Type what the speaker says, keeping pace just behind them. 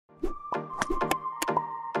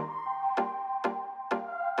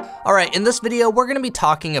All right, in this video, we're gonna be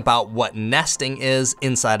talking about what nesting is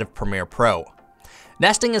inside of Premiere Pro.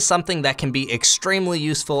 Nesting is something that can be extremely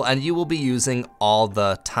useful and you will be using all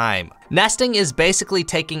the time. Nesting is basically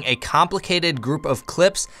taking a complicated group of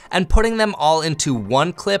clips and putting them all into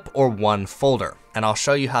one clip or one folder. And I'll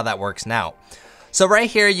show you how that works now. So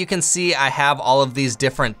right here, you can see I have all of these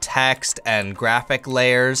different text and graphic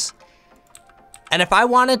layers. And if I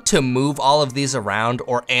wanted to move all of these around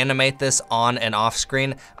or animate this on and off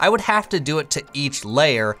screen, I would have to do it to each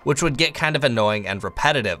layer, which would get kind of annoying and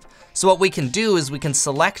repetitive. So what we can do is we can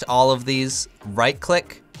select all of these, right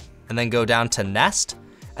click, and then go down to nest.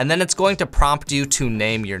 And then it's going to prompt you to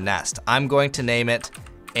name your nest. I'm going to name it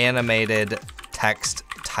animated text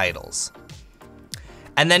titles.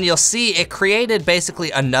 And then you'll see it created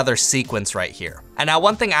basically another sequence right here. And now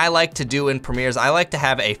one thing I like to do in Premiere is I like to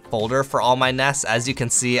have a folder for all my nests. As you can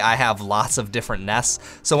see, I have lots of different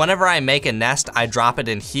nests. So whenever I make a nest, I drop it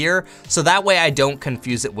in here. So that way I don't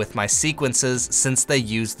confuse it with my sequences since they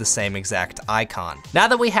use the same exact icon. Now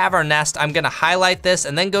that we have our nest, I'm gonna highlight this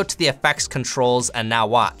and then go to the effects controls and now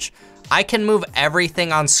watch. I can move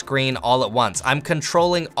everything on screen all at once. I'm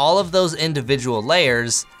controlling all of those individual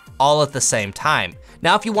layers all at the same time.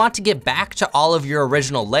 Now, if you want to get back to all of your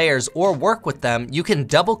original layers or work with them, you can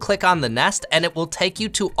double click on the nest and it will take you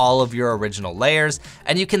to all of your original layers.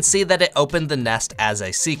 And you can see that it opened the nest as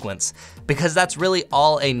a sequence because that's really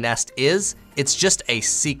all a nest is. It's just a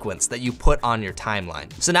sequence that you put on your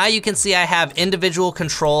timeline. So now you can see I have individual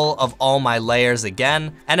control of all my layers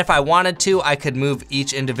again. And if I wanted to, I could move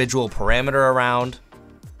each individual parameter around.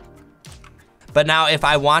 But now if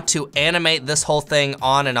I want to animate this whole thing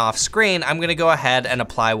on and off screen, I'm gonna go ahead and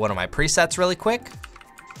apply one of my presets really quick.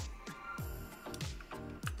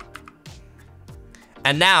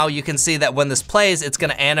 And now you can see that when this plays, it's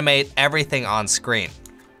gonna animate everything on screen.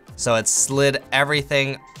 So it slid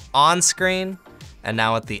everything on screen, and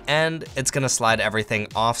now at the end, it's gonna slide everything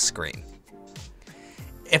off screen.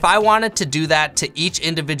 If I wanted to do that to each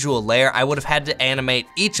individual layer, I would have had to animate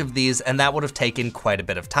each of these and that would have taken quite a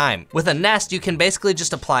bit of time. With a nest, you can basically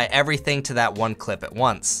just apply everything to that one clip at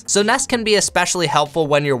once. So nest can be especially helpful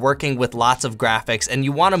when you're working with lots of graphics and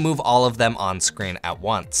you want to move all of them on screen at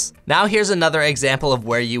once. Now here's another example of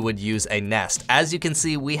where you would use a nest. As you can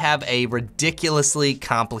see, we have a ridiculously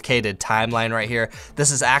complicated timeline right here.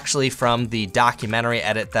 This is actually from the documentary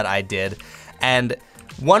edit that I did. And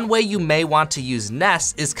one way you may want to use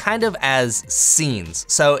nests is kind of as scenes.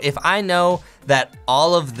 So if I know that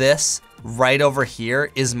all of this right over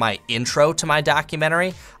here is my intro to my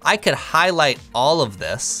documentary, I could highlight all of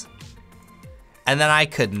this and then I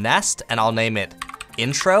could nest and I'll name it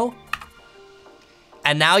intro.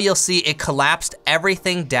 And now you'll see it collapsed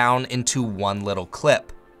everything down into one little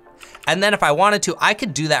clip. And then if I wanted to, I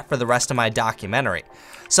could do that for the rest of my documentary.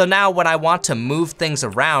 So now when I want to move things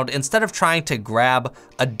around, instead of trying to grab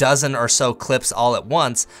a dozen or so clips all at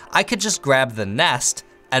once, I could just grab the nest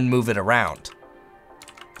and move it around.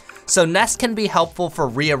 So nest can be helpful for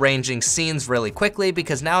rearranging scenes really quickly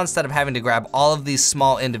because now instead of having to grab all of these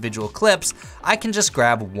small individual clips, I can just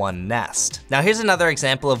grab one nest. Now here's another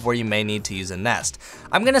example of where you may need to use a nest.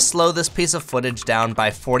 I'm gonna slow this piece of footage down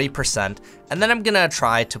by 40% and then I'm gonna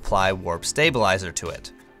try to apply warp stabilizer to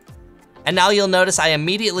it. And now you'll notice I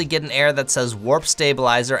immediately get an error that says warp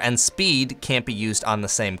stabilizer and speed can't be used on the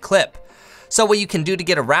same clip. So what you can do to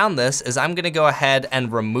get around this is I'm gonna go ahead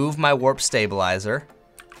and remove my warp stabilizer.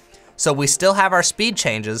 So we still have our speed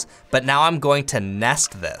changes, but now I'm going to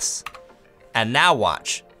nest this. And now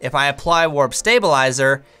watch, if I apply warp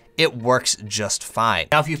stabilizer, it works just fine.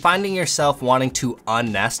 Now, if you're finding yourself wanting to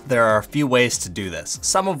unnest, there are a few ways to do this,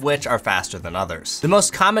 some of which are faster than others. The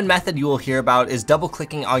most common method you will hear about is double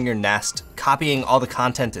clicking on your nest, copying all the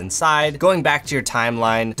content inside, going back to your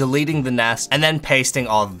timeline, deleting the nest, and then pasting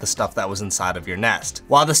all of the stuff that was inside of your nest.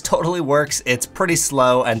 While this totally works, it's pretty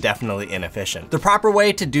slow and definitely inefficient. The proper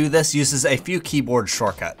way to do this uses a few keyboard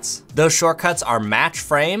shortcuts. Those shortcuts are match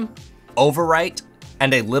frame, overwrite,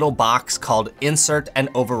 and a little box called insert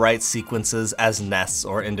and overwrite sequences as nests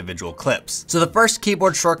or individual clips. So the first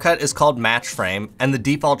keyboard shortcut is called match frame, and the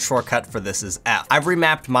default shortcut for this is F. I've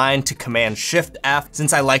remapped mine to Command Shift F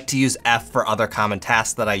since I like to use F for other common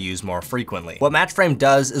tasks that I use more frequently. What match frame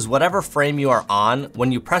does is whatever frame you are on,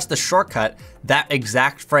 when you press the shortcut, that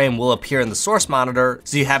exact frame will appear in the source monitor,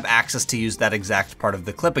 so you have access to use that exact part of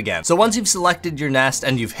the clip again. So once you've selected your nest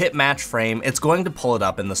and you've hit match frame, it's going to pull it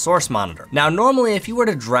up in the source monitor. Now, normally if you were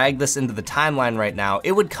to drag this into the timeline right now,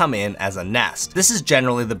 it would come in as a nest. This is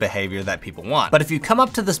generally the behavior that people want. But if you come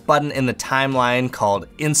up to this button in the timeline called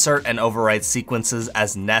Insert and Overwrite Sequences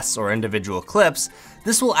as Nests or Individual Clips,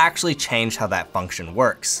 this will actually change how that function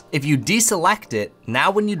works. If you deselect it, now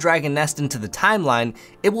when you drag a nest into the timeline,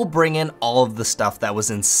 it will bring in all of the stuff that was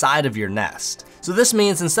inside of your nest. So this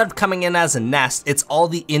means instead of coming in as a nest, it's all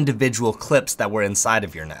the individual clips that were inside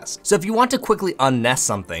of your nest. So if you want to quickly unnest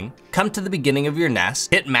something, come to the beginning of your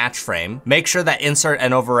nest, hit match frame, make sure that insert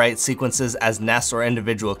and overwrite sequences as nests or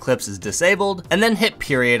individual clips is disabled, and then hit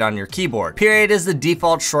period on your keyboard. Period is the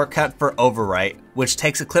default shortcut for overwrite, which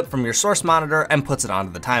takes a clip from your source monitor and puts it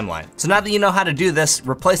onto the timeline. So now that you know how to do this,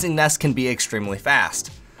 replacing nests can be extremely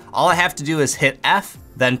fast. All I have to do is hit F,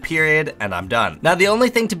 then period, and I'm done. Now the only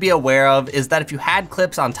thing to be aware of is that if you had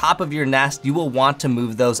clips on top of your nest, you will want to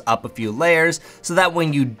move those up a few layers so that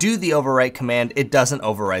when you do the overwrite command, it doesn't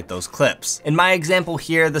overwrite those clips. In my example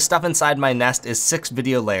here, the stuff inside my nest is 6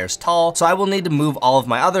 video layers tall, so I will need to move all of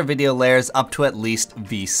my other video layers up to at least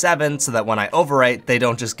V7 so that when I overwrite, they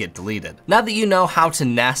don't just get deleted. Now that you know how to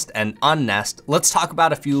nest and unnest, let's talk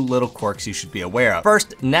about a few little quirks you should be aware of.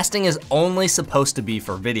 First, nesting is only supposed to be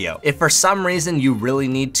for video. If for some reason you really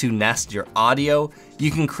need to nest your audio, you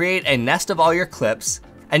can create a nest of all your clips,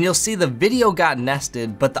 and you'll see the video got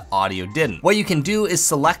nested, but the audio didn't. What you can do is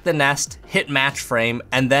select the nest, hit match frame,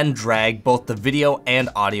 and then drag both the video and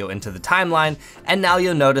audio into the timeline, and now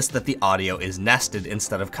you'll notice that the audio is nested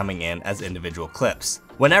instead of coming in as individual clips.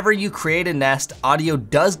 Whenever you create a nest, audio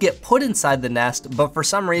does get put inside the nest, but for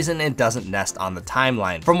some reason it doesn't nest on the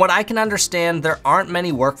timeline. From what I can understand, there aren't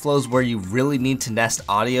many workflows where you really need to nest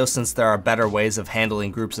audio since there are better ways of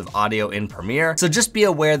handling groups of audio in Premiere, so just be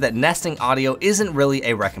aware that nesting audio isn't really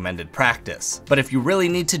a recommended practice. But if you really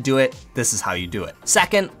need to do it, this is how you do it.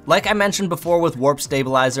 Second, like I mentioned before with Warp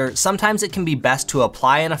Stabilizer, sometimes it can be best to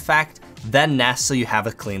apply an effect, then nest so you have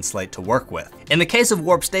a clean slate to work with. In the case of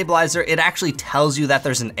Warp Stabilizer, it actually tells you that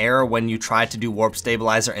there's an error when you try to do Warp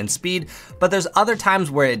Stabilizer in speed, but there's other times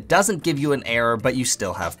where it doesn't give you an error, but you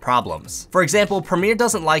still have problems. For example, Premiere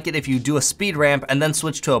doesn't like it if you do a speed ramp and then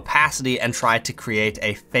switch to opacity and try to create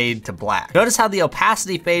a fade to black. Notice how the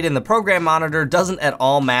opacity fade in the program monitor doesn't at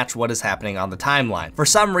all match what is happening on the timeline. For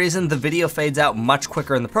some reason, the video fades out much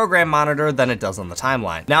quicker in the program monitor than it does on the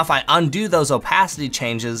timeline. Now, if I undo those opacity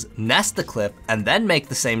changes, nest the clip, and then make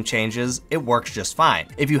the same changes, it works just fine.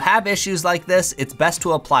 If you have issues like this, it's best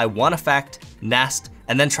to apply one effect, nest,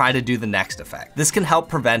 and then try to do the next effect. This can help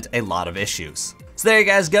prevent a lot of issues. So there you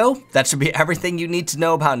guys go. That should be everything you need to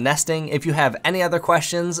know about nesting. If you have any other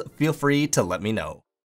questions, feel free to let me know.